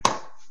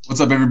What's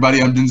up,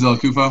 everybody? I'm Denzel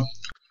Kufo.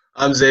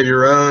 I'm Xavier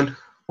Roan.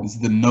 This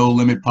is the No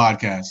Limit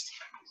Podcast.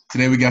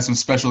 Today we got some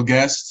special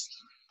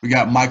guests. We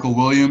got Michael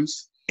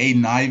Williams,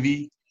 Aiden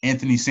Ivey,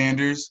 Anthony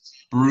Sanders,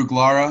 Baruch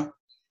Lara,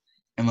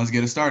 and let's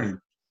get it started.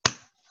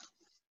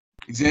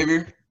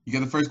 Xavier, you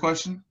got the first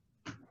question?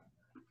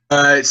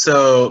 All right,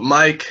 so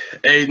Mike,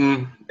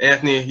 Aiden,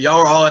 Anthony, y'all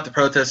were all at the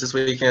protest this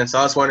weekend, so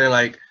I was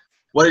wondering,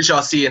 what did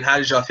y'all see and how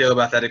did y'all feel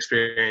about that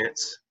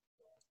experience?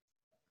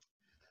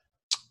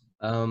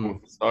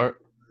 Start.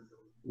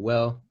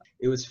 Well,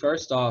 it was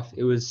first off,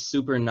 it was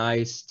super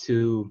nice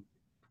to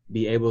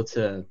be able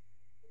to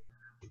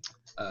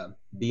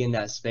be in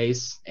that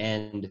space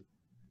and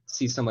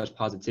see so much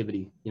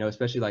positivity,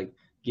 especially like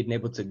getting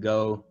able to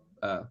go.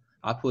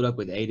 I pulled up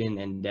with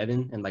Aiden and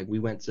Devin, and like we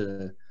went to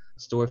the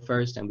store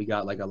first and we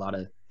got like a lot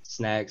of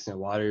snacks and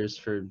waters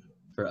for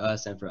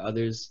us and for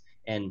others.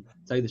 And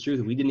to tell you the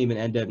truth, we didn't even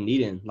end up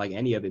needing like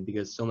any of it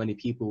because so many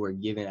people were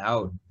giving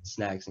out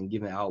snacks and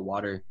giving out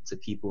water to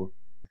people.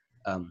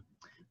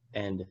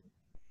 And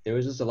there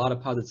was just a lot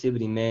of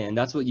positivity, man. And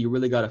that's what you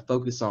really got to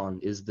focus on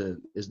is the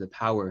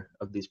power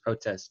of these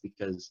protests,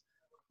 because,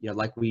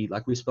 like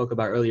we spoke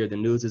about earlier, the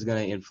news is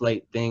going to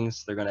inflate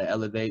things. They're going to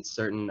elevate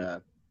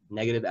certain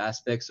negative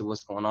aspects of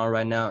what's going on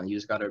right now. And you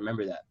just got to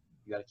remember that.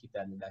 You got to keep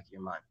that in the back of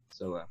your mind.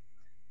 So I'm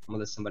going to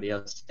let somebody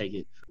else take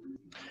it.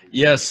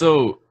 Yeah.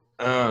 So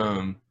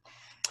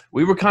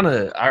we were kind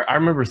of, I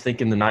remember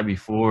thinking the night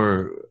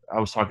before I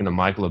was talking to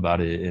Michael about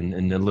it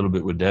and a little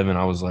bit with Devin.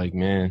 I was like,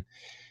 man,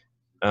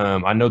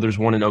 I know there's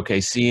one in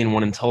OKC and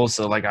one in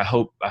Tulsa. Like, I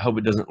hope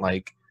it doesn't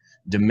like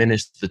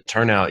diminish the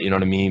turnout. You know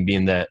what I mean?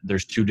 Being that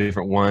there's two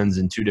different ones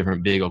in two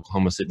different big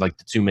Oklahoma City, like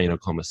the two main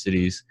Oklahoma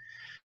cities.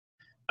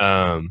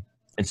 And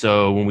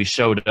so when we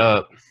showed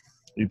up,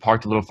 we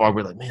parked a little far.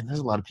 We're like, man, there's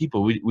a lot of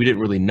people. We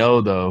didn't really know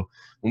though.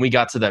 When we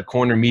got to that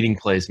corner meeting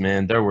place,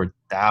 man, there were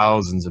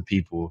thousands of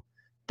people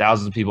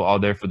all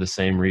there for the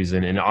same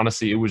reason. And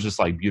honestly, it was just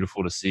like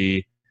beautiful to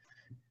see.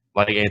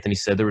 Like Anthony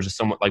said, there was just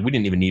so much, like we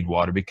didn't even need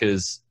water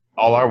because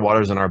all our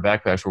waters in our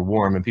backpacks were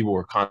warm and people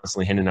were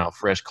constantly handing out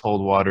fresh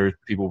cold water.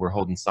 People were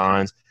holding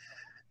signs.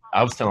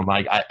 I was telling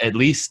Mike, at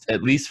least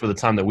for the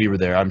time that we were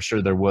there, I'm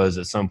sure there was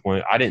at some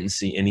point. I didn't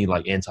see any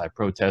like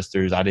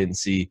anti-protesters. I didn't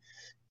see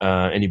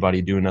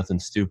anybody doing nothing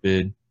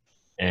stupid.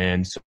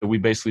 And so we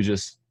basically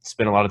just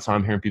spent a lot of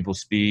time hearing people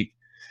speak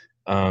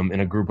in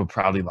a group of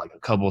probably like a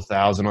couple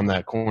thousand on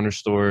that corner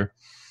store.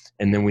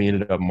 And then we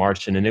ended up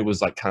marching, and it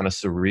was like kind of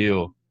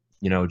surreal,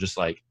 just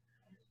like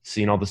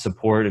seeing all the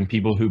support and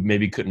people who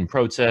maybe couldn't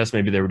protest.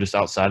 Maybe they were just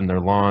outside in their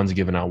lawns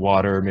giving out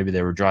water. Maybe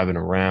they were driving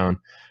around,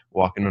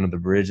 walking under the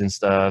bridge and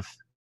stuff.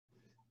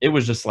 It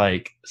was just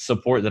like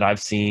support that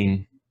I've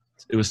seen.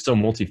 It was so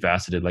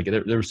multifaceted. Like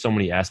there were so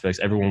many aspects.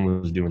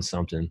 Everyone was doing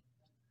something.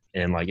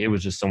 And like, it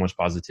was just so much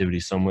positivity,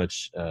 so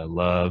much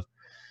love,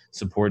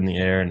 support in the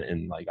air.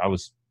 And like, I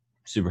was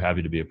super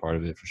happy to be a part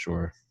of it for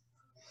sure.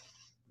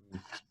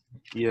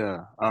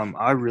 Yeah.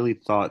 I really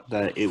thought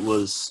that it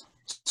was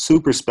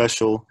super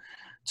special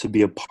to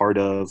be a part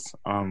of,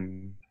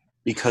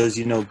 because,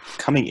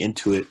 coming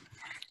into it,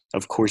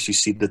 of course, you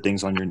see the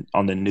things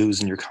on the news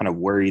and you're kind of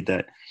worried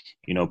that,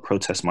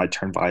 protests might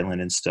turn violent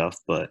and stuff.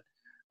 But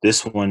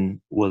this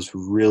one was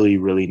really,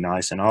 really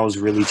nice. And I was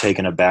really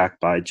taken aback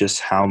by just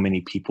how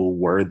many people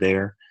were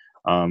there.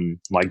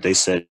 Like they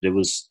said, it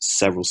was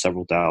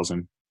several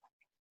thousand,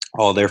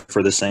 all there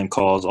for the same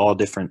cause, all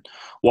different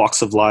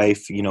walks of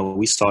life.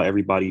 We saw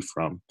everybody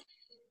from,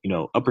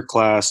 upper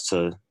class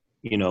to,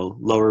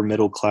 lower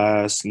middle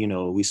class.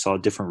 We saw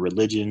different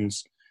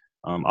religions,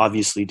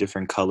 obviously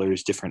different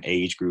colors, different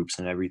age groups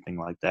and everything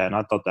like that. And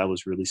I thought that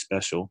was really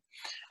special.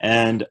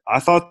 And I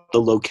thought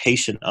the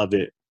location of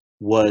it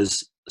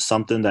was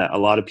something that a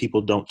lot of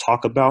people don't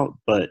talk about,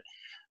 but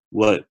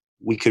what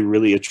we could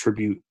really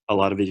attribute a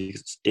lot of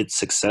its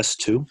success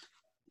to.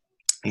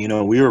 We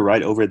were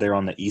right over there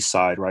on the east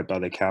side, right by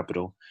the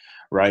Capitol,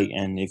 right?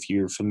 And if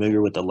you're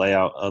familiar with the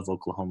layout of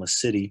Oklahoma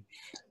City,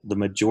 the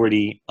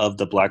majority of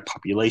the Black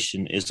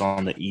population is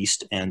on the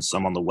east and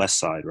some on the west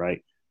side,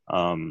 right?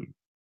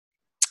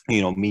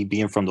 Me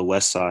being from the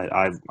west side,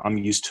 I'm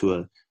used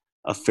to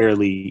a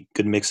fairly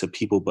good mix of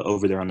people, but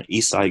over there on the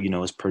east side,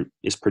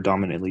 is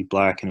predominantly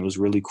Black. And it was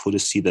really cool to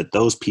see that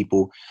those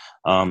people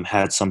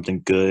had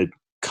something good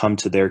come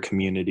to their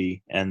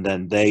community, and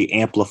then they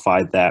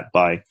amplified that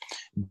by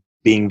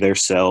being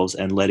themselves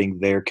and letting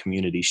their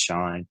community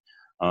shine,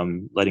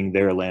 letting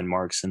their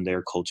landmarks and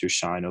their culture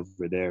shine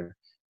over there.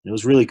 And it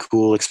was really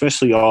cool,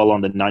 especially all on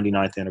the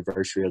 99th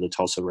anniversary of the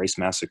Tulsa Race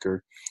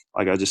Massacre.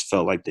 Like, I just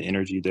felt like the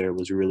energy there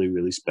was really,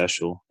 really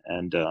special.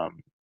 And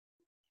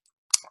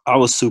I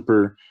was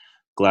super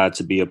glad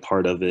to be a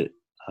part of it.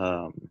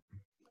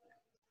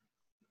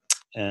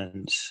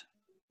 And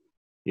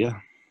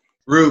yeah.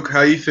 Rook,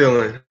 how you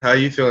feeling? How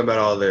you feeling about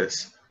all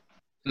this?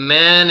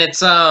 Man,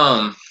 it's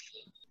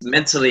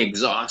mentally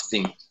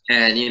exhausting.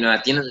 And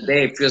at the end of the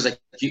day, it feels like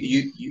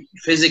you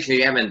physically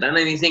you haven't done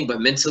anything, but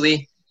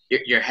mentally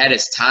your head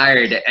is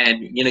tired,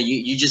 and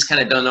you just kind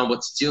of don't know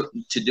what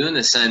to do in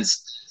a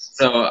sense.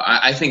 So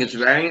I think it's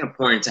very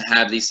important to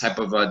have these type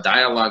of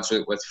dialogues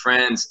with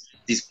friends,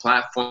 these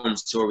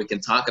platforms to where we can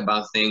talk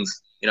about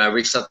things. I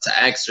reached out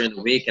to X during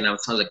the week, and I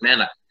was like,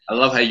 man, I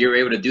love how you're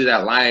able to do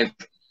that live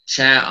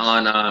chat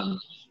on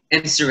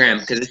Instagram,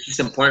 because it's just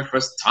important for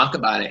us to talk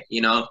about it.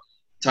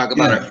 Talk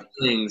about Yeah. our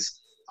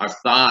feelings, our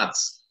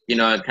thoughts.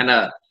 And kind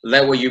of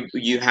let what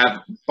you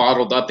have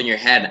bottled up in your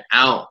head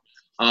out,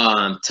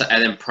 and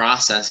then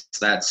process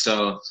that.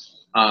 So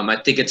I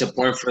think it's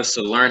important for us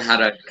to learn how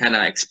to kind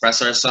of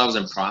express ourselves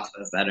and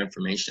process that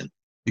information.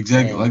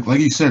 Exactly. And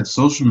Like you said,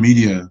 social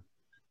media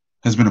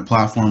has been a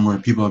platform where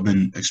people have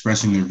been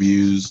expressing their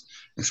views,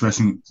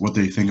 expressing what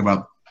they think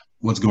about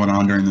what's going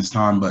on during this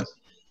time. But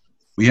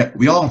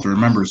we all have to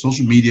remember,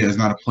 social media is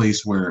not a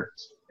place where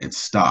it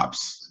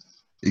stops.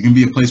 It can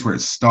be a place where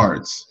it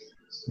starts,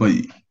 but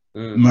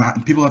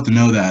people have to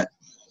know that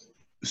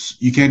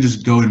you can't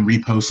just go and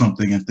repost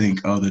something and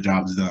think, oh, the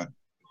job's done.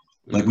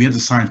 Like, we have to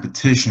sign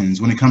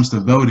petitions. When it comes to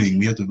voting,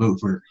 we have to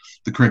vote for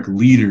the correct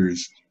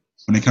leaders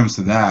when it comes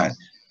to that.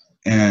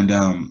 And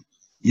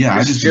yeah, I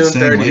It's just been June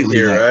saying 30th lately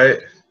here, that right?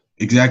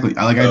 exactly.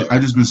 I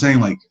just been saying,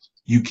 like,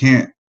 you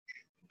can't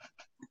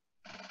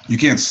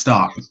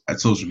stop at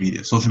social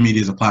media. Social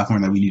media is a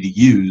platform that we need to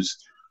use,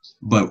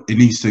 but we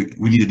need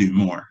to do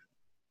more.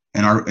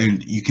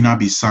 And you cannot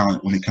be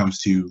silent when it comes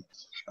to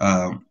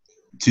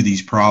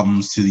these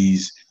problems, to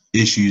these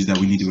issues that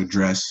we need to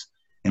address,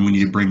 and we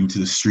need to bring to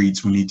the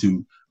streets. We need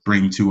to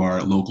bring to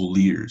our local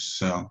leaders.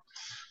 So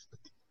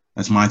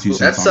that's my 2 cents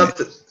That's on it.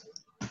 something.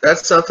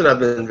 That's something I've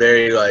been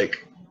very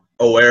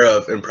aware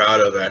of and proud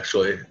of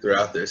actually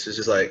throughout this. It's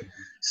just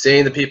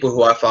seeing the people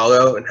who I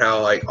follow and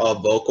how all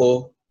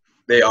vocal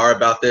they are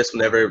about this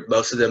whenever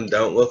most of them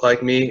don't look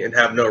like me and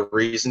have no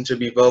reason to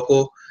be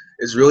vocal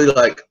is really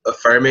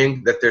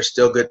affirming that there's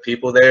still good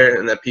people there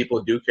and that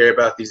people do care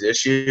about these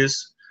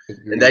issues.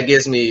 And that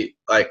gives me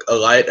a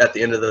light at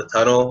the end of the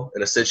tunnel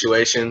in a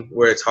situation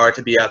where it's hard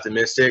to be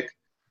optimistic,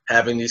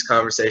 having these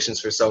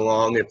conversations for so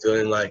long and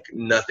feeling like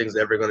nothing's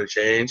ever going to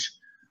change.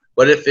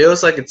 But it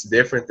feels like it's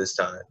different this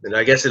time. And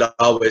I guess it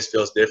always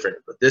feels different.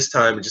 But this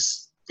time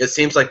it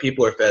seems like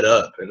people are fed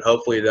up, and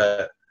hopefully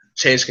that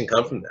change can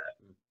come from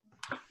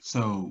that.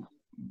 So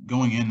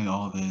going into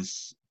all of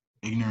this,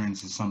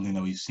 ignorance is something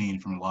that we've seen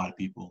from a lot of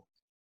people.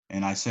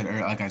 And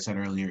like I said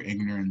earlier,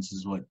 ignorance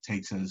is what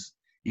takes us,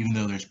 even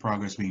though there's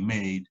progress being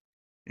made,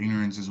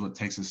 ignorance is what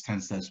takes us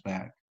 10 steps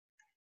back.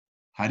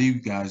 How do you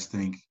guys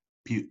think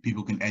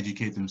people can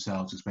educate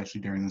themselves,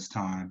 especially during this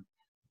time,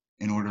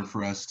 in order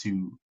for us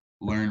to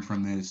learn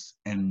from this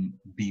and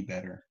be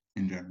better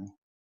in general?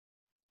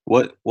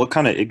 What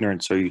kind of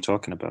ignorance are you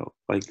talking about?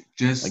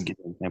 Just give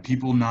an example.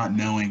 people not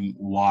knowing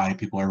why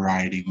people are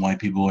rioting, why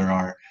people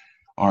are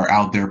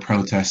out there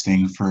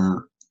protesting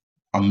for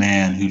a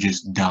man who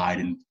just died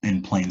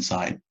in plain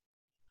sight.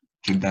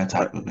 That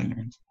type of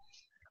ignorance.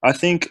 I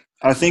think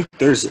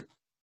there's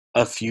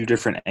a few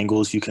different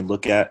angles you can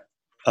look at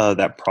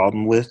that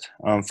problem with.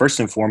 First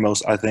and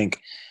foremost, I think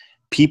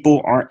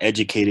people aren't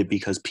educated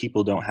because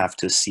people don't have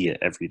to see it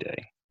every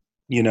day.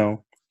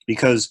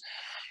 Because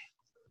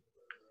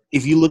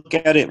if you look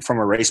at it from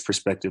a race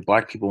perspective,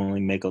 Black people only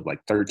make up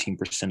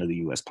 13% of the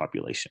U.S.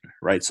 population,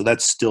 right? So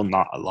that's still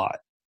not a lot.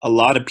 A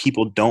lot of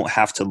people don't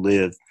have to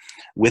live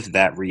with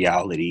that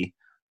reality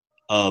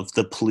of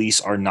the police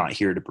are not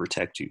here to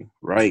protect you,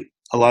 right?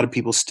 A lot of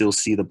people still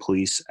see the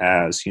police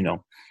as,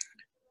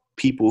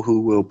 people who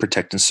will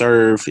protect and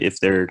serve. If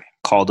they're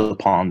called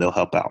upon, they'll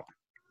help out.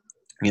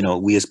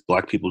 We as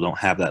Black people don't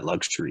have that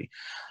luxury.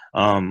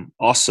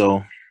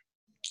 Also,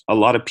 a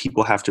lot of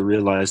people have to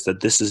realize that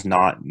this is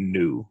not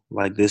new.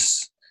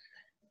 This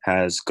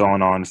has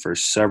gone on for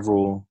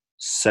several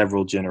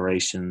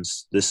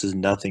generations. This is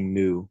nothing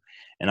new.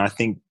 And I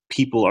think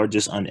people are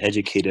just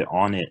uneducated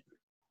on it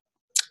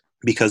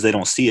because they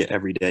don't see it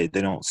every day.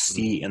 They don't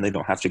see, and they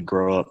don't have to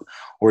grow up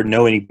or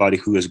know anybody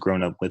who has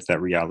grown up with that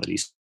reality.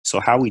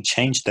 So how we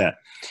change that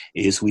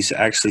is we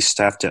actually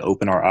have to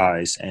open our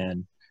eyes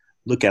and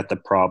look at the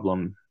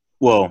problem.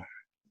 Well,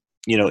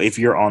 if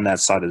you're on that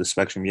side of the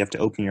spectrum, you have to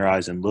open your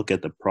eyes and look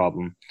at the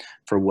problem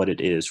for what it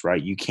is,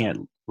 right? You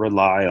can't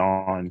rely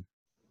on,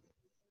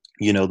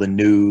 the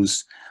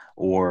news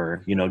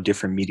or,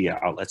 different media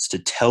outlets to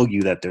tell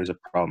you that there's a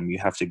problem. You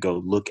have to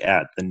go look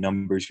at the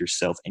numbers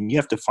yourself, and you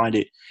have to find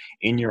it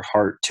in your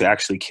heart to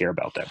actually care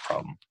about that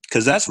problem.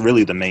 Because that's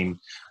really the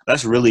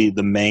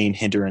main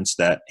hindrance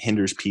that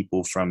hinders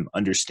people from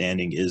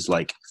understanding is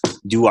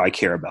do I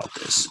care about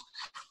this?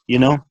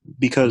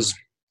 Because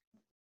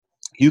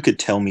you could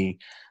tell me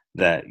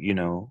that,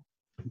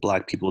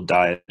 Black people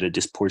die at a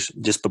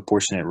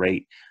disproportionate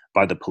rate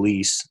by the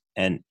police.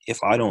 And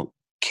if I don't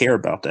care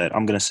about that,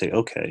 I'm going to say,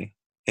 okay,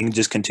 and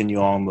just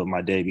continue on with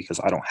my day because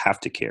I don't have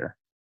to care.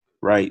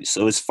 Right.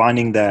 So it's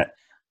finding that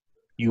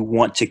you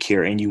want to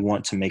care and you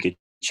want to make a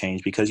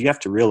change, because you have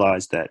to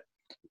realize that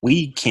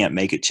we can't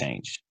make it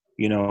change.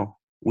 We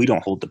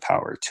don't hold the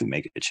power to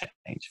make a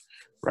change.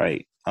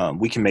 Right.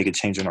 We can make a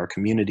change in our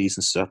communities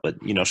and stuff, but,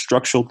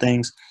 structural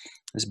things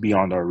is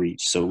beyond our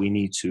reach. So we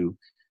need to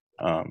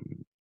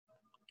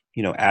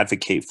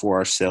advocate for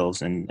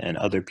ourselves, and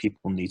other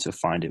people need to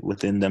find it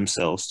within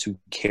themselves to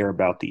care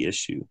about the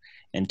issue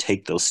and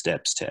take those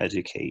steps to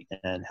educate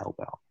and help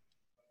out.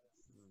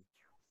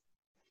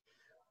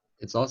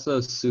 It's also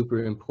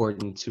super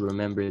important to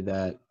remember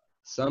that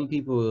some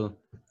people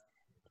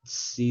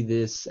see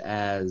the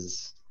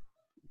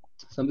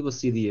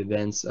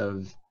events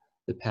of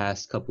the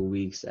past couple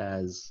weeks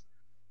as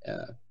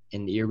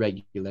an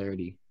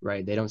irregularity,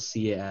 right? They don't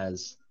see it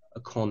as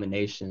a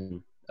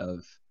culmination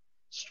of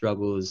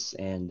struggles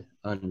and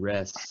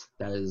unrest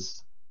that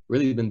has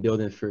really been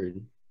building for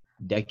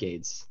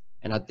decades.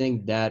 And I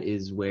think that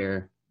is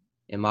where,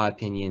 in my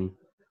opinion,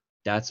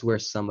 that's where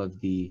some of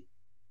the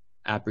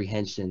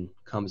apprehension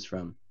comes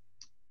from,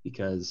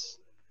 because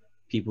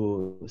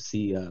people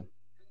see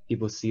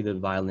the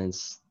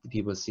violence,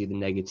 people see the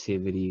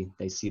negativity,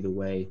 they see the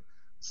way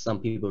some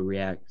people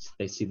react,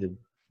 they see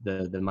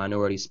the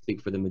minority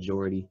speak for the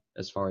majority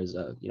as far as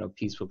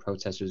peaceful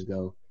protesters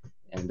go.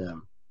 And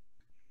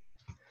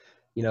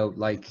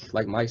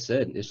like Mike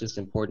said, it's just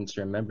important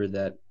to remember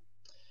that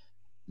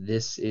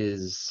this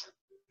is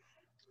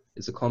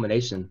a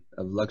culmination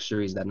of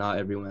luxuries that not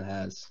everyone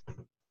has.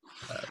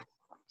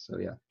 So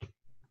yeah.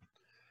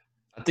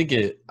 I think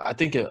it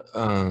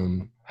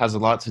has a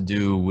lot to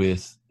do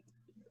with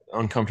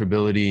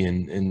uncomfortability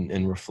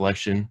and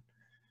reflection.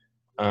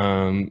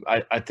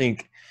 I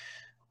think,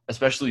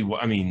 especially,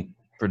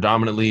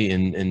 predominantly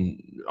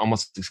and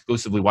almost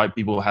exclusively white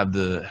people have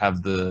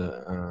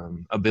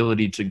the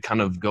ability to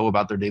kind of go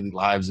about their daily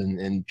lives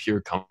in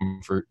pure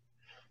comfort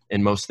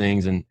in most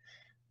things, and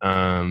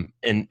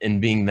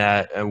being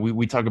that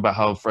we talk about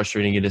how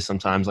frustrating it is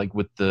sometimes, like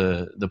with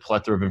the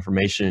plethora of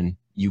information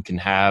you can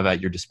have at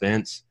your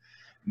dispense.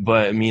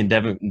 But me and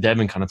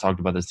Devin kind of talked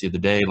about this the other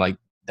day. Like,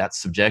 that's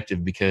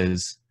subjective,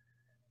 because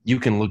you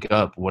can look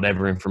up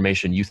whatever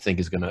information you think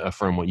is going to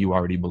affirm what you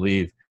already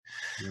believe.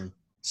 Yeah.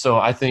 So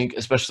I think,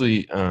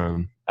 especially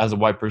as a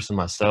white person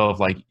myself,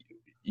 like,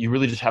 you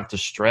really just have to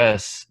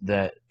stress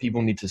that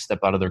people need to step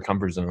out of their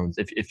comfort zones.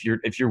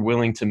 If you're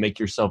willing to make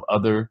yourself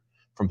other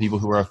from people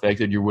who are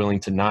affected, you're willing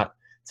to not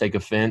take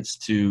offense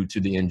to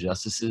the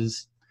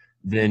injustices,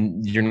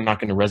 then you're not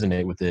going to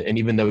resonate with it. And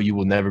even though you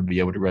will never be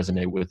able to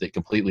resonate with it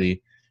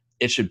completely,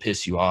 it should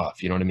piss you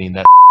off. You know what I mean?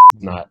 That's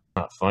not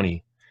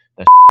funny.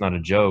 That's not a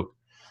joke.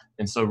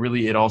 And so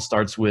really it all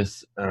starts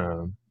with,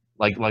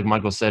 like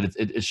Michael said,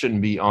 it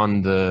shouldn't be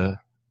on the,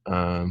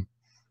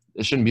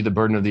 it shouldn't be the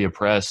burden of the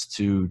oppressed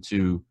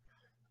to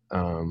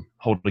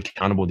hold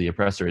accountable the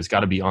oppressor. It's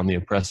got to be on the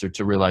oppressor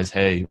to realize,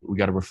 hey, we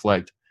got to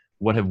reflect,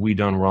 what have we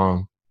done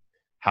wrong?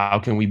 How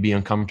can we be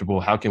uncomfortable?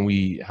 How can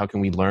we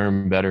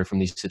learn better from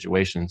these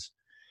situations?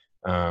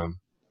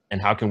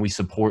 And how can we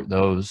support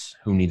those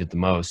who need it the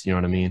most? You know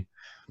what I mean?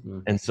 Mm-hmm.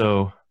 And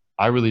so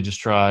I really just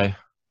try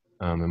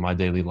in my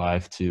daily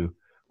life to,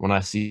 when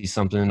I see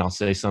something, I'll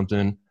say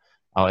something.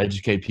 I'll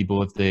educate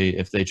people if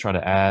they try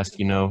to ask,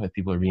 if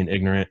people are being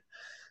ignorant.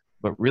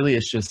 But really,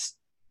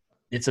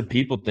 it's a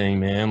people thing,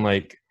 man.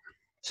 Like,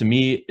 to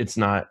me, it's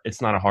not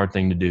a hard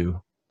thing to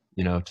do,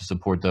 to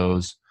support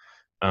those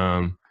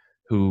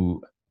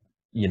who,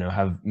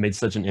 have made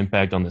such an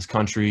impact on this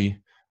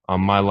country, on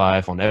my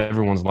life, on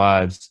everyone's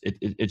lives.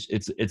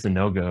 It's a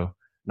no-go,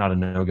 not a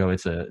no-go.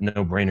 It's a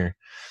no-brainer.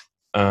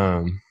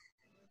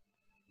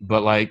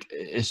 But like,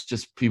 it's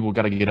just, people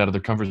got to get out of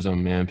their comfort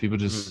zone, man. People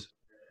just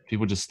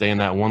stay in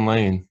that one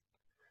lane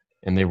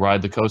and they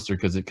ride the coaster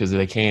because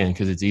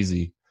it's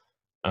easy.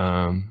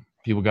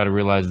 People got to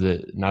realize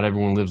that not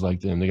everyone lives like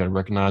them. They got to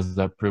recognize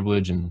that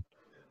privilege and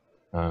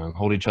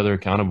hold each other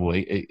accountable.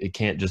 It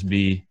can't just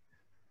be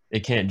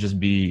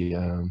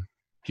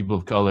people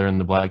of color in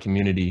the Black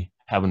community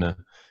having to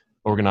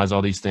organize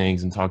all these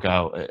things and talk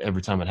out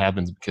every time it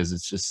happens, because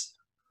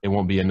it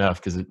won't be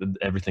enough, because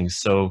everything's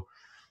so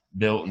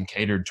built and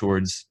catered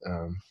towards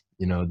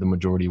the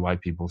majority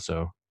white people.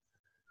 So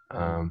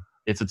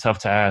it's a tough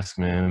task,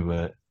 man,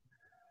 but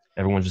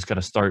everyone's just got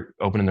to start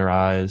opening their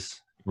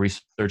eyes,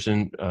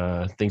 researching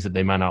things that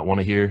they might not want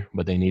to hear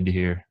but they need to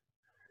hear.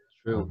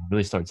 True.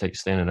 Really start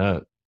standing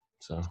up.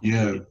 So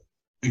yeah,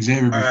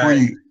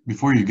 Xavier,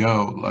 before you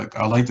go, like,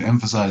 I like to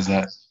emphasize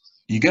that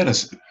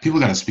people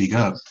gotta speak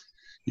up.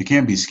 You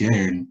can't be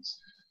scared,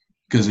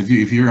 because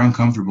if you're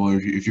uncomfortable, or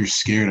if you're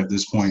scared at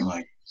this point,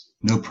 like,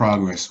 no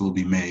progress will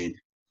be made.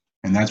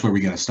 And that's where we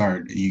got to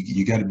start.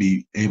 You got to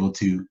be able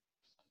to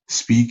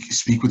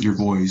speak with your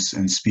voice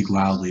and speak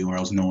loudly, or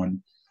else no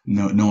one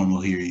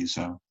will hear you.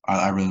 So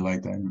I really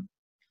like that.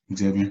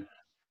 Xavier?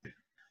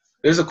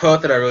 There's a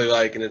quote that I really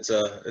like, and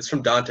it's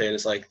from Dante, and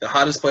it's like, the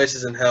hottest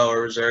places in hell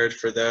are reserved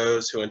for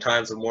those who in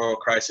times of moral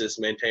crisis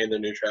maintain their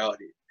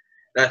neutrality.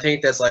 And I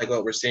think that's like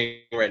what we're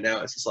seeing right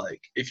now. It's just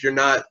like, if you're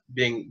not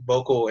being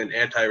vocal and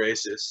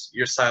anti-racist,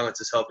 your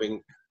silence is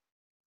helping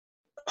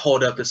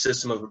hold up a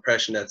system of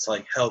oppression that's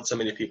like held so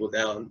many people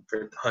down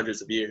for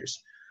hundreds of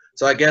years.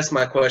 So I guess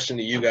my question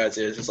to you guys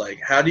is like,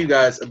 how do you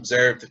guys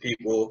observe the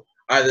people,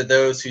 either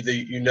those who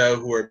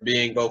who are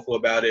being vocal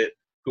about it,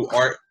 who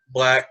aren't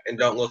Black and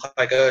don't look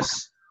like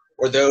us,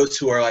 or those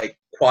who are like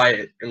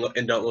quiet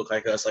and don't look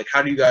like us? Like,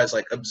 how do you guys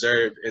like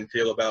observe and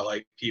feel about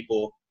like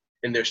people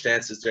and their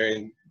stances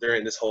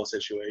during this whole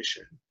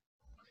situation?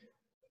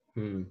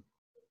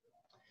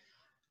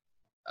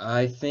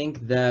 I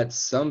think that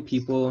some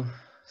people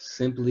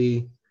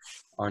simply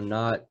are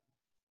not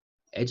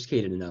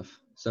educated enough.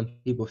 Some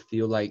people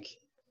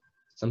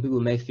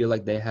may feel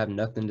like they have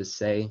nothing to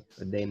say,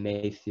 or they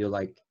may feel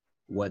like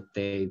what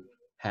they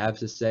have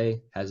to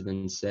say has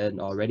been said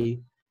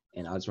already.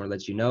 And I just want to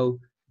let you know,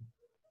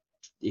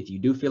 if you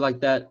do feel like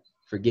that,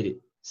 forget it.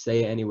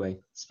 Say it anyway.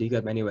 Speak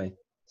up anyway.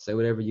 Say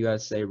whatever you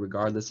guys say,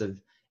 regardless of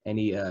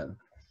any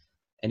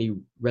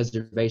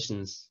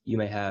reservations you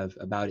may have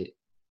about it.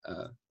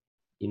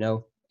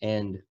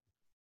 And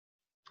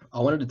I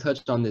wanted to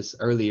touch on this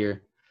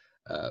earlier.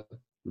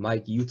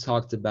 Mike, you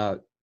talked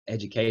about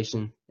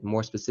education, and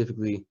more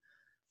specifically,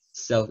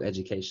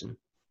 self-education.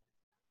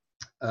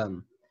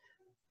 And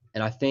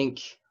I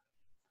think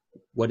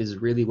what we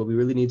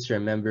really need to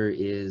remember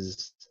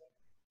is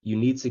you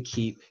need to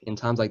keep, in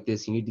times like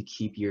this, you need to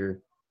keep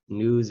your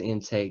news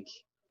intake,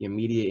 your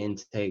media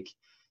intake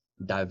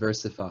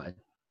diversified.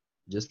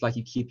 Just like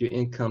you keep your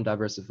income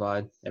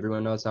diversified.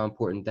 Everyone knows how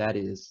important that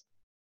is.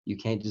 You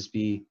can't just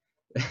be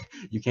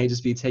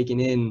taking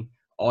in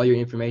all your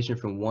information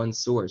from one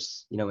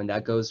source, and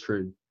that goes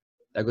for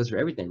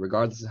everything,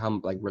 regardless of how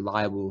like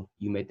reliable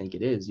you may think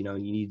it is. You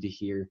need to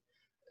hear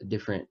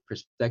different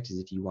perspectives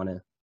if you want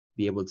to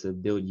be able to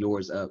build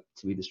yours up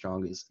to be the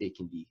strongest it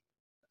can be.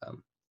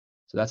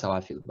 So that's how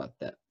I feel about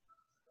that.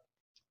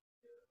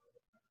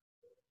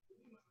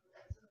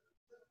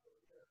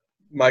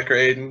 Mike or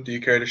Aiden, do you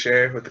care to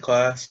share with the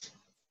class?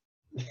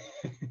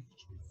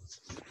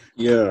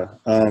 Yeah,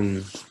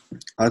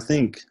 I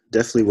think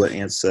definitely what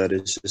Ant said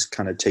is just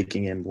kind of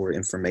taking in more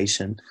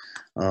information.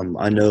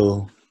 I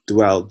know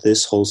throughout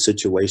this whole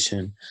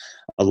situation,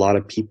 a lot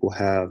of people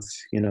have,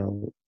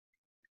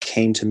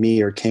 came to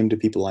me or came to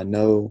people I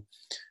know,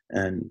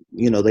 and,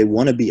 they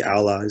want to be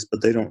allies,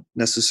 but they don't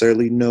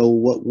necessarily know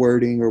what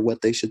wording or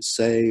what they should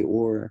say,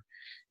 or,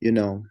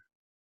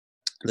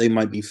 they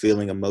might be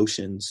feeling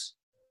emotions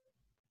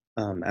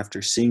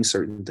after seeing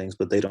certain things,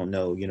 but they don't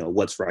know,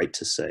 what's right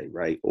to say,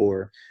 right?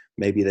 Or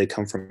maybe they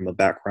come from a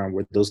background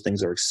where those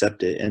things are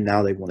accepted, and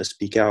now they want to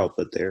speak out,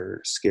 but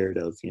they're scared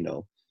of,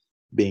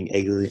 being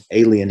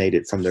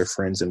alienated from their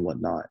friends and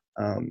whatnot.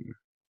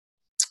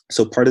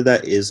 So part of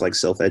that is like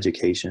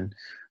self-education,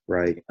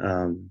 right?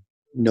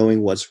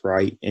 Knowing what's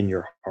right in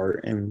your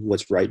heart and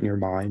what's right in your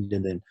mind,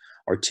 and then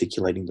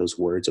articulating those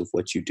words of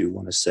what you do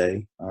want to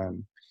say.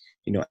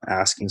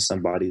 Asking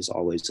somebody is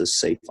always a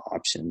safe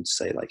option.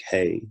 Say like,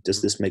 hey,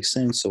 does this make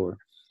sense? Or,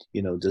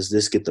 does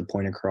this get the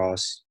point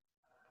across?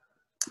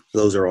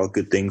 Those are all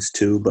good things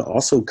too, but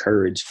also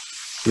courage,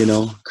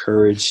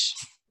 courage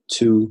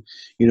to,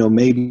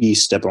 maybe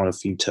step on a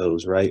few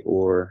toes, right?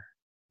 Or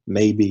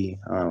maybe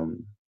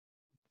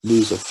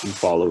lose a few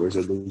followers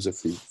or lose a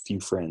few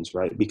friends,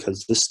 right?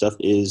 Because this stuff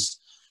is,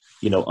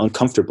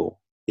 uncomfortable.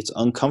 It's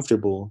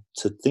uncomfortable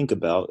to think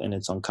about, and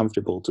it's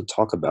uncomfortable to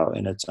talk about,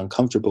 and it's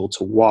uncomfortable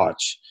to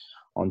watch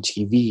on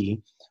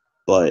TV.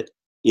 But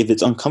if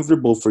it's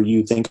uncomfortable for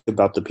you, think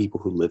about the people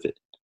who live it.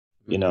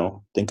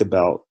 Think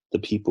about the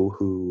people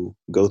who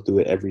go through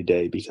it every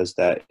day, because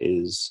that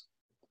is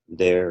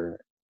their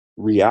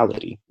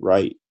reality,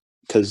 right?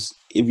 Because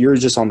if you're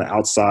just on the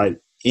outside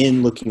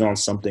in looking on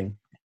something,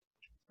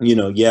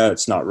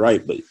 it's not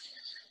right, but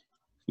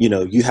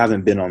you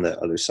haven't been on that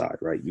other side,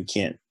 right?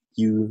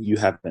 You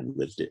haven't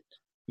lived it,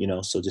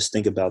 so just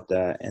think about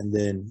that. And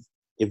then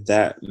if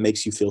that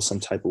makes you feel some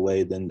type of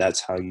way, then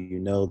that's how you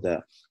know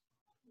that,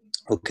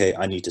 okay,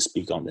 I need to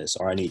speak on this,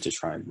 or I need to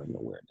try and bring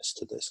awareness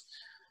to this.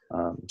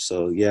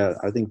 So yeah,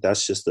 I think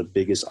that's just the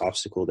biggest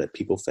obstacle that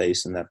people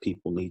face and that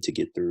people need to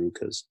get through,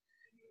 because,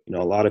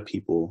 a lot of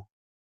people,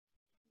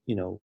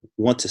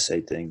 want to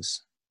say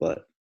things,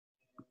 but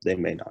they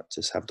may not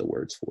just have the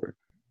words for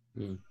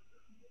it.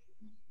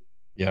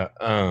 Yeah.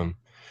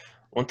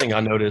 One thing I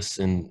noticed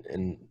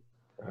and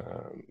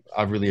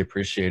I've really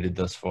appreciated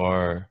thus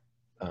far,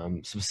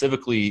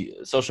 specifically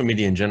social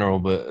media in general,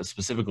 but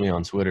specifically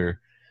on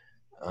Twitter,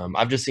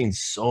 I've just seen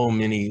so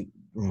many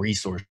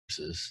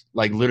resources,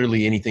 like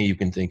literally anything you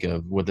can think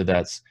of, whether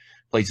that's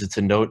places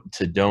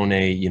to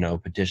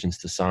donate, petitions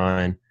to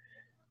sign,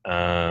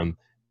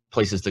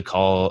 places to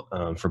call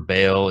for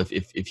bail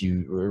if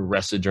you were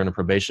arrested during a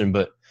probation.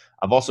 But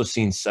I've also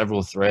seen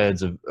several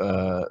threads of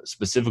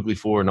specifically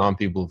for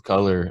non-people of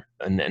color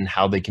and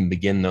how they can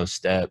begin those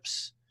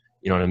steps.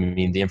 You know what I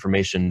mean? The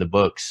information, the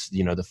books,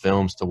 the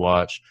films to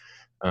watch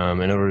in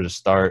order to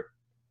start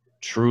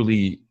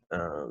truly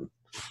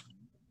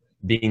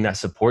being that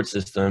support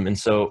system. And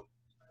so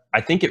I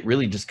think it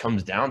really just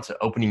comes down to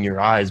opening your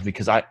eyes,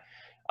 because I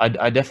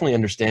definitely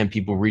understand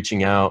people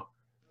reaching out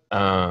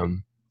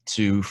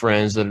to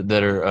friends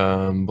that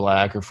are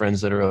Black or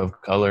friends that are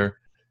of color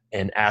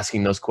and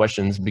asking those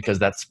questions, because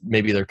that's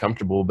maybe they're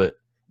comfortable, but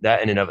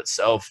that in and of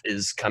itself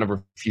is kind of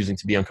refusing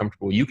to be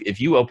uncomfortable. If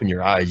you open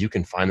your eyes, you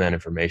can find that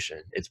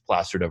information. It's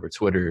plastered over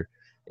Twitter.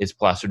 It's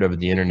plastered over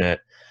the internet.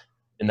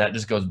 and that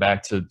just goes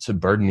back to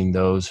burdening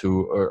those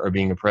who are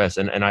being oppressed.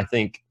 And I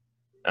think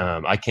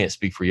I can't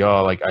speak for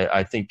y'all. Like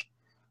I think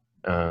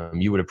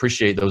you would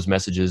appreciate those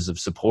messages of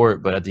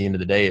support, but at the end of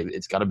the day,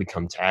 it's got to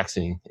become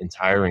taxing and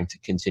tiring to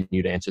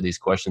continue to answer these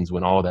questions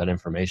when all that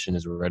information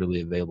is readily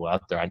available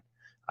out there.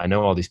 I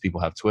know all these people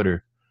have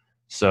Twitter,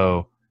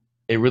 so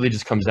it really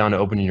just comes down to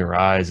opening your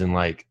eyes and,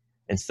 like,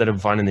 instead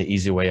of finding the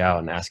easy way out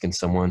and asking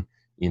someone,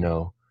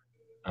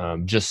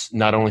 just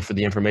not only for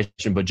the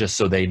information, but just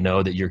so they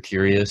know that you're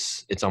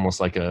curious. It's almost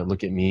like a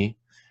look at me.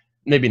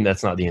 Maybe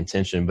that's not the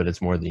intention, but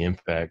it's more the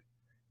impact.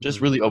 Just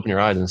really open your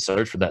eyes and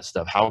search for that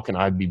stuff. How can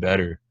I be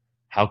better?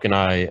 How can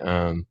I,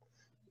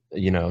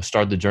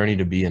 start the journey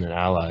to being an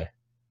ally?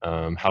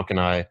 How can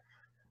I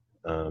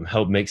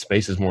help make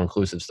spaces more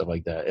inclusive, stuff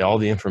like that? All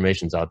the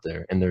information's out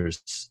there, and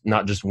there's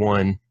not just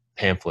one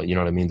pamphlet. You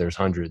know what I mean? There's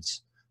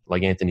hundreds.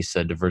 Like Anthony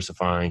said,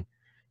 diversifying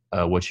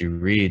what you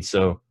read.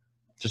 So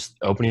just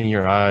opening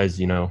your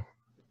eyes,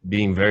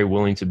 being very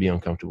willing to be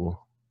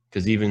uncomfortable.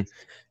 Because even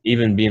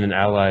being an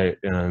ally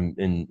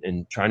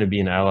and trying to be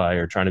an ally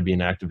or trying to be an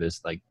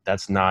activist, like,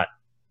 that's not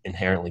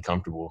inherently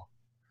comfortable.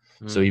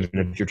 So even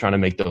if you're trying to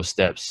make those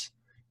steps,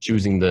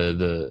 choosing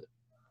the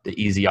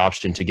easy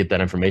option to get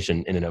that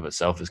information in and of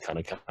itself is kind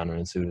of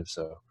counterintuitive.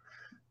 So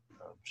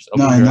just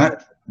open your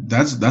eyes.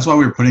 That's why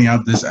we're putting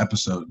out this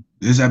episode.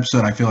 This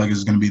episode, I feel like,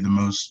 is going to be the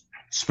most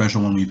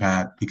special one we've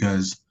had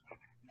because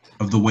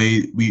of the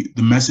way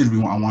the message we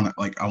want.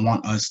 I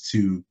want us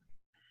to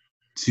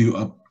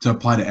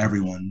apply to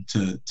everyone,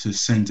 to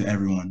send to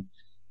everyone,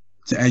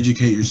 to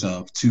educate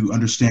yourself, to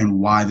understand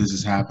why this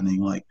is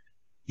happening. Like,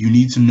 you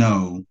need to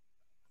know,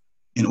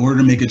 in order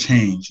to make a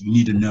change, you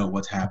need to know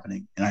what's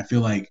happening. And I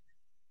feel like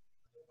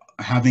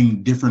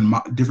having different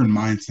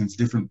mindsets,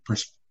 different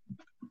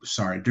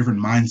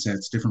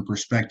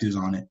perspectives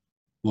on it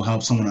will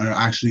help someone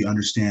actually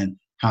understand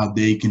how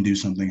they can do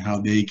something,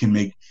 how they can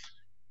make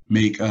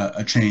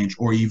a change,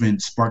 or even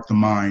spark the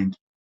mind.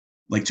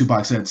 Like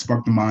Tupac said,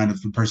 spark the mind of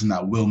the person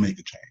that will make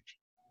a change.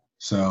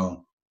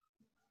 So,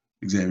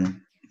 Xavier.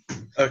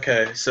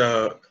 Okay,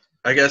 so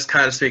I guess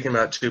kind of speaking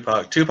about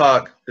Tupac.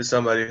 Tupac is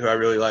somebody who I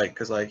really like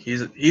because, like,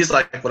 he's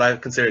like what I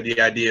consider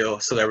the ideal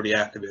celebrity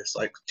activist.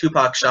 Like,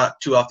 Tupac shot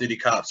 2 off-duty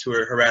cops who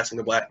were harassing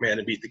a black man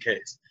and beat the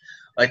case.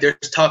 Like,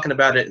 there's talking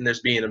about it and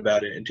there's being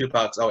about it, and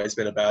Tupac's always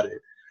been about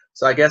it.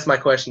 So I guess my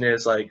question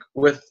is,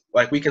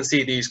 we can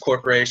see these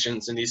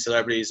corporations and these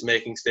celebrities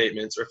making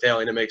statements or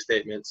failing to make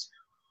statements,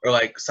 or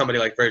like somebody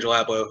like Virgil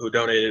Abloh who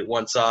donated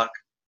 1 sock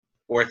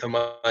worth of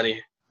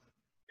money,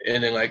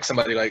 and then like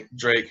somebody like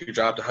Drake who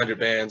dropped 100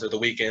 bands, or The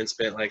Weeknd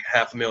spent like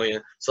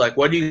 $500,000. So, like,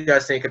 what do you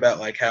guys think about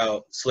like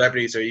how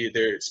celebrities are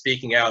either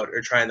speaking out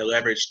or trying to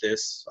leverage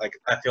this? Like,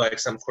 I feel like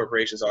some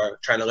corporations are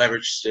trying to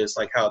leverage this,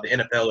 like how the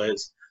NFL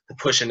is, to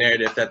push a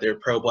narrative that they're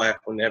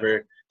pro-black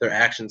whenever their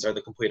actions are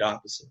the complete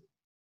opposite.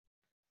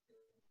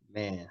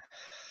 Man,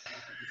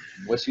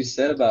 what you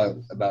said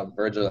about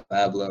Virgil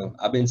Abloh,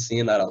 I've been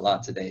seeing that a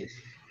lot today,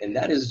 and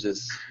that's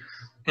just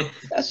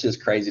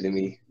crazy to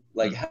me.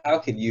 Like, how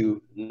could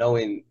you,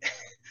 knowing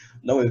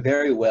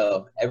very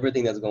well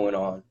everything that's going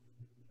on,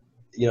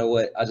 you know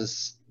what? I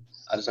just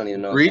don't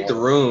even know. Read the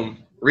room,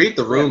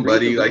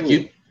 buddy.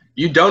 Like,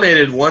 you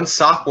donated 1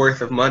 sock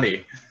worth of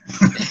money.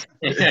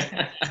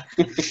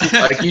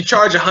 Like, you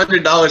charge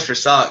 $100 for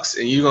socks,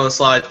 and you gonna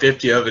slide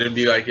 50 of it and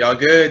be like, "Y'all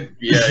good?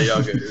 Yeah,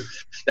 y'all good."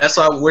 That's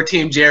why we're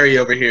Team Jerry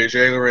over here,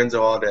 Jerry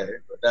Lorenzo all day.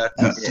 But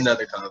that's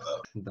another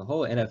combo. The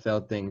whole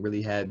NFL thing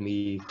really had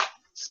me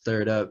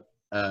stirred up.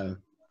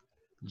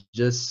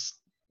 Just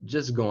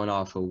going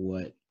off of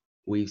what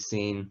we've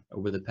seen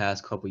over the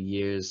past couple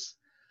years,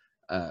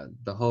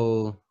 the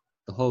whole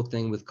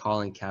thing with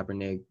Colin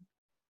Kaepernick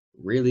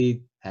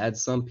really had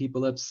some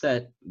people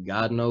upset.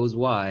 God knows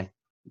why.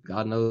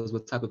 God knows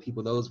what type of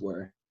people those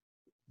were.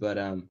 But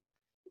to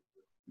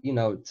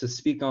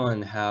speak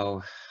on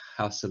how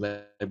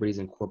celebrities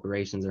and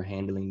corporations are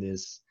handling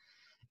this,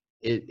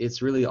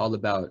 it's really all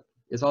about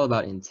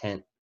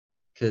intent,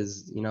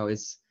 because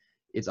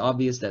it's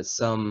obvious that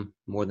some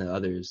more than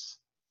others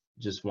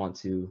just want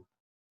to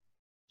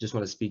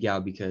speak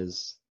out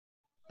because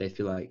they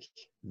feel like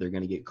they're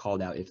going to get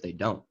called out if they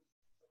don't.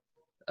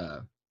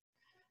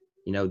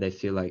 They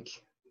feel like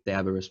they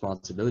have a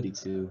responsibility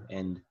to,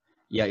 and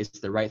yeah, it's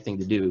the right thing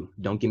to do.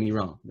 Don't get me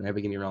wrong. Don't ever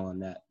get me wrong on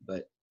that.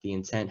 But the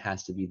intent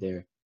has to be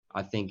there.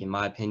 I think, in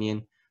my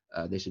opinion,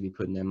 they should be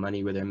putting their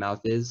money where their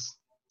mouth is.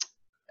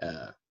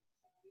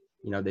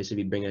 They should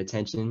be bringing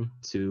attention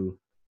to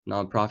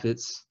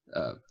nonprofits,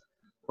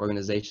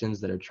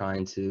 organizations that are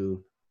trying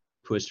to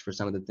push for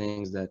some of the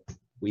things that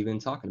we've been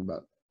talking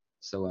about.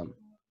 So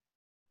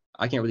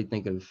I can't really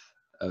think of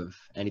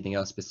anything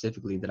else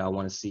specifically that I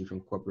want to see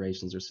from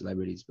corporations or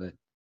celebrities, but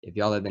if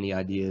y'all have any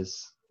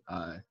ideas,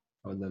 I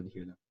would love to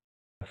hear them.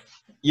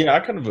 Yeah, I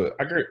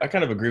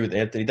kind of agree with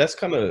Anthony.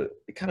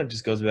 It kind of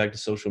just goes back to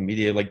social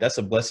media. Like, that's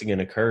a blessing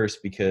and a curse,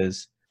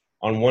 because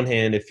on one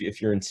hand,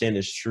 if your intent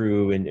is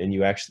true and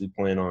you actually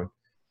plan on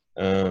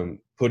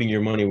putting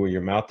your money where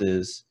your mouth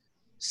is,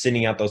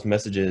 sending out those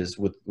messages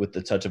with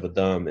the touch of a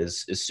thumb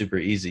is super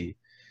easy.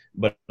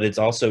 but it's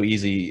also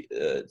easy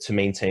to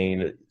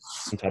maintain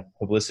some type of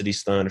publicity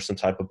stunt or some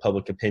type of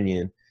public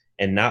opinion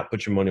and not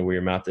put your money where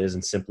your mouth is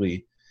and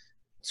simply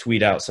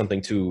tweet out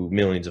something to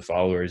millions of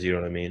followers. You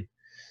know what I mean?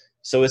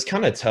 So it's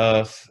kind of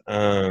tough.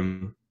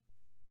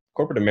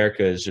 Corporate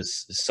America is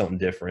just something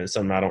different. It's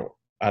something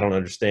I don't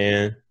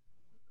understand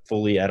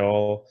fully at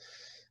all.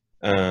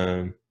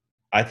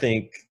 I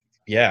think,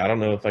 I don't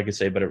know if I could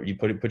say, but you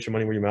put your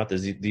money where your mouth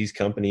is. These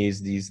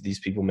companies, these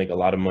people make a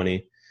lot of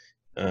money.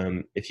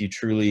 If you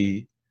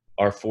truly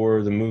are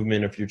for the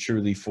movement, if you're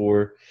truly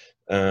for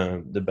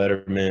the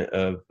betterment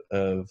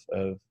of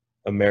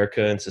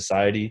America and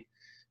society,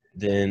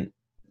 then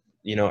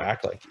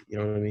act like it. You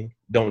know what I mean?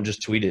 Don't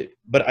just tweet it.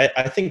 But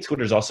I think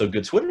Twitter's also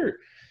good. Twitter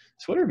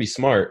be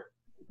smart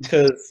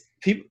because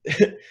people.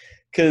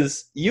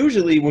 Because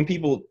usually when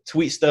people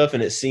tweet stuff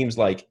and it seems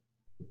like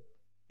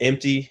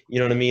empty, you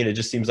know what I mean? It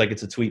just seems like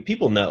it's a tweet.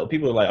 People know.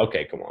 People are like,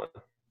 okay, come on.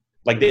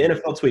 Like the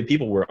NFL tweet,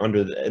 people were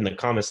in the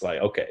comments like,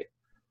 okay,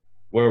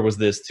 where was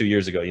this 2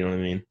 years ago? You know what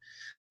I mean?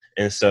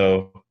 And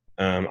so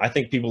I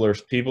think people are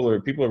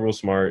real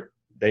smart.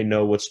 They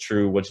know what's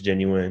true, what's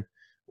genuine,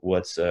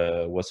 what's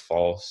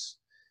false.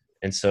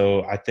 And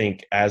so I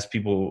think as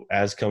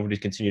companies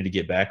continue to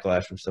get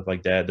backlash from stuff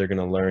like that, they're going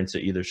to learn to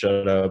either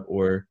shut up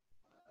or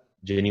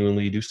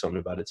genuinely do something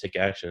about it, take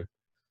action.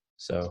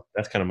 So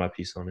that's kind of my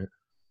piece on it.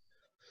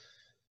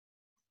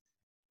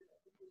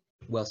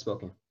 Well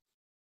spoken.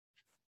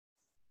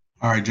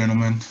 All right,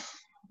 gentlemen.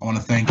 I want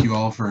to thank you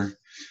all for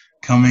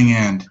coming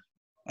and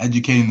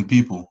educating the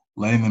people,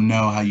 letting them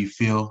know how you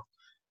feel,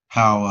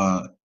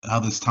 how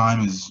this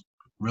time is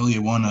really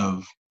one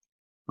of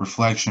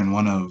reflection,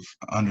 one of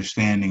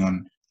understanding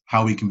on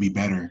how we can be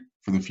better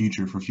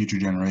for future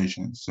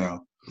generations. So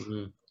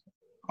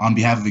on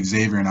behalf of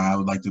Xavier and I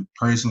would like to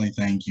personally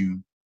thank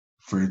you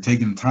for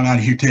taking the time out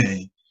of your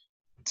day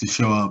to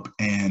show up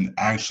and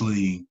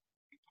actually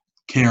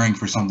caring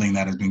for something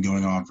that has been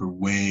going on for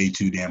way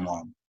too damn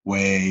long.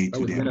 It's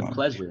been a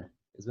pleasure.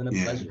 It's been a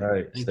pleasure.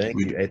 Right. Thank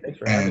you. Hey, thanks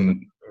for having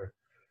me.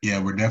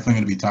 Yeah, we're definitely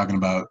going to be talking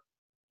about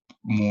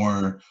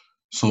more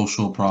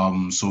social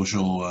problems,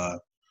 social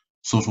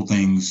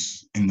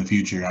things in the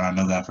future. And I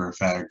know that for a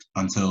fact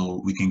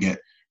until we can get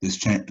this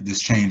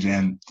change.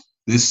 And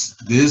this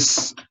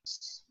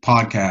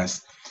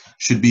podcast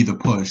should be the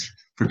push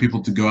for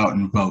people to go out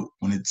and vote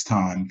when it's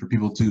time, for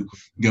people to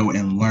go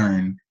and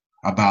learn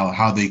about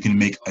how they can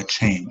make a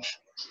change.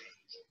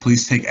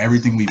 Please take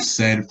everything we've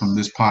said from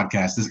this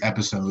podcast, this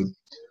episode,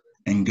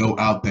 and go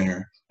out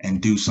there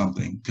and do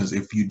something. Because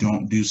if you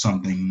don't do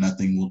something,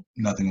 nothing will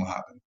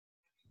happen.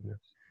 Yeah.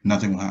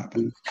 Nothing will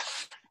happen.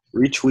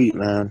 Retweet,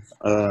 man.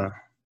 I want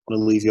to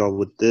leave y'all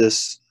with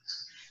this.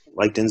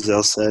 Like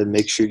Denzel said,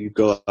 make sure you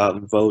go out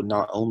and vote,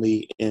 not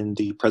only in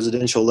the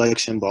presidential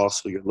election, but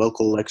also your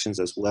local elections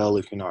as well.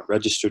 If you're not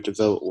registered to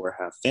vote or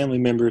have family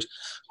members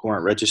who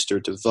aren't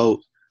registered to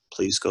vote,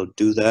 please go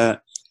do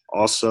that.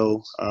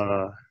 Also,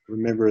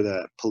 remember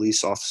that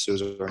police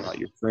officers are not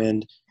your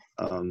friend.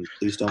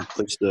 Please don't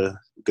push the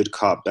good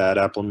cop, bad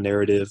apple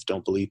narrative.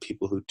 Don't believe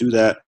people who do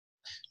that.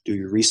 Do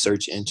your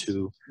research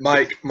into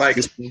Mike,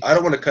 I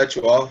don't want to cut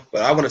you off,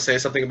 but I want to say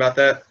something about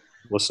that.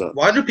 What's up?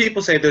 Why do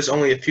people say there's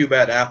only a few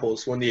bad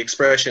apples when the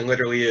expression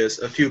literally is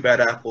a few bad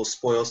apples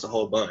spoils the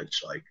whole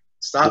bunch? Like,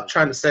 stop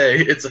trying to say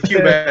it's a few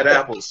bad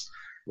apples.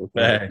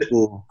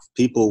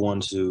 People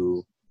want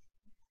to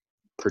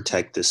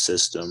protect this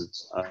system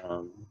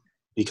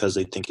because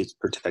they think it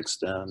protects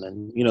them.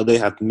 And, they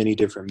have many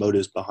different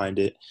motives behind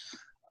it.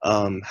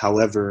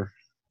 However,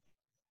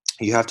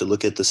 you have to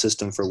look at the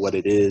system for what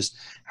it is.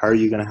 How are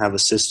you going to have a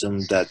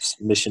system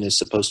that's mission is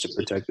supposed to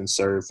protect and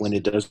serve when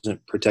it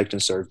doesn't protect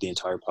and serve the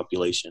entire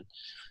population?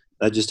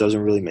 That just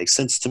doesn't really make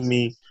sense to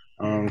me.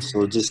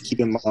 So just keep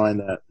in mind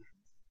that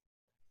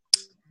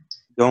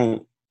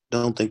don't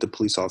think the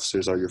police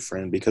officers are your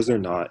friend, because they're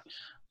not.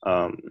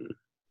 And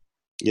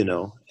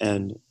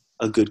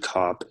a good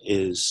cop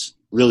is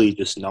really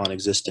just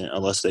non-existent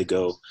unless they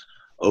go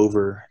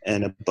over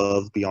and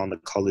above beyond the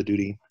call of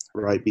duty.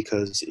 Right,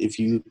 because if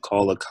you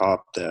call a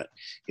cop that,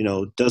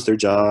 does their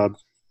job,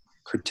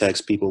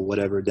 protects people,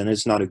 whatever, then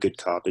it's not a good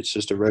cop. It's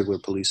just a regular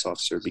police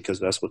officer because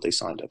that's what they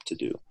signed up to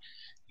do.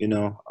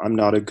 I'm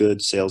not a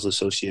good sales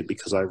associate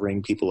because I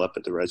ring people up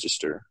at the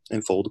register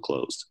and fold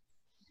clothes.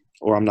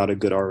 Or I'm not a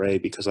good RA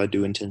because I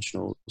do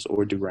intentionals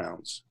or do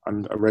rounds.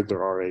 I'm a regular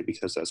RA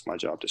because that's my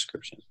job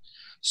description.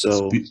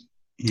 So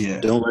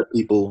don't let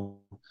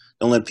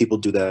people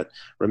do that.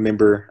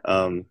 Remember,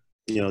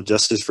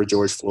 justice for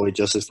George Floyd,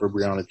 justice for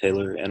Breonna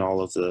Taylor, and all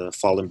of the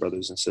fallen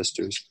brothers and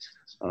sisters.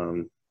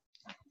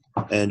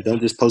 And don't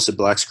just post a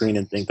black screen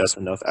and think that's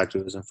enough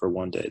activism for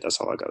one day.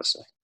 That's all I got to say.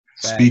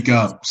 Speak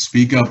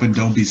up, and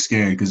don't be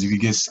scared. Because if you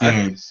get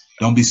scared,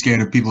 don't be scared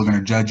of people are going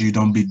to judge you.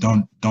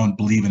 Don't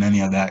believe in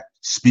any of that.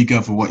 Speak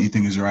up for what you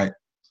think is right.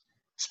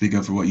 Speak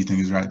up for what you think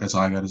is right. That's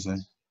all I got to say.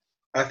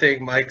 I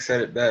think Mike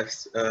said it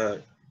best.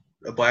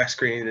 A black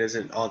screen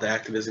isn't all the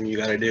activism you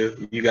got to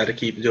do. You got to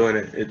keep doing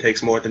it. It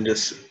takes more than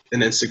just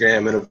an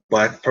Instagram and a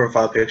black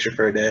profile picture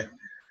for a day.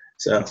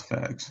 So that's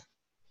facts.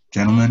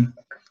 Gentlemen,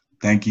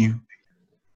 Thank you.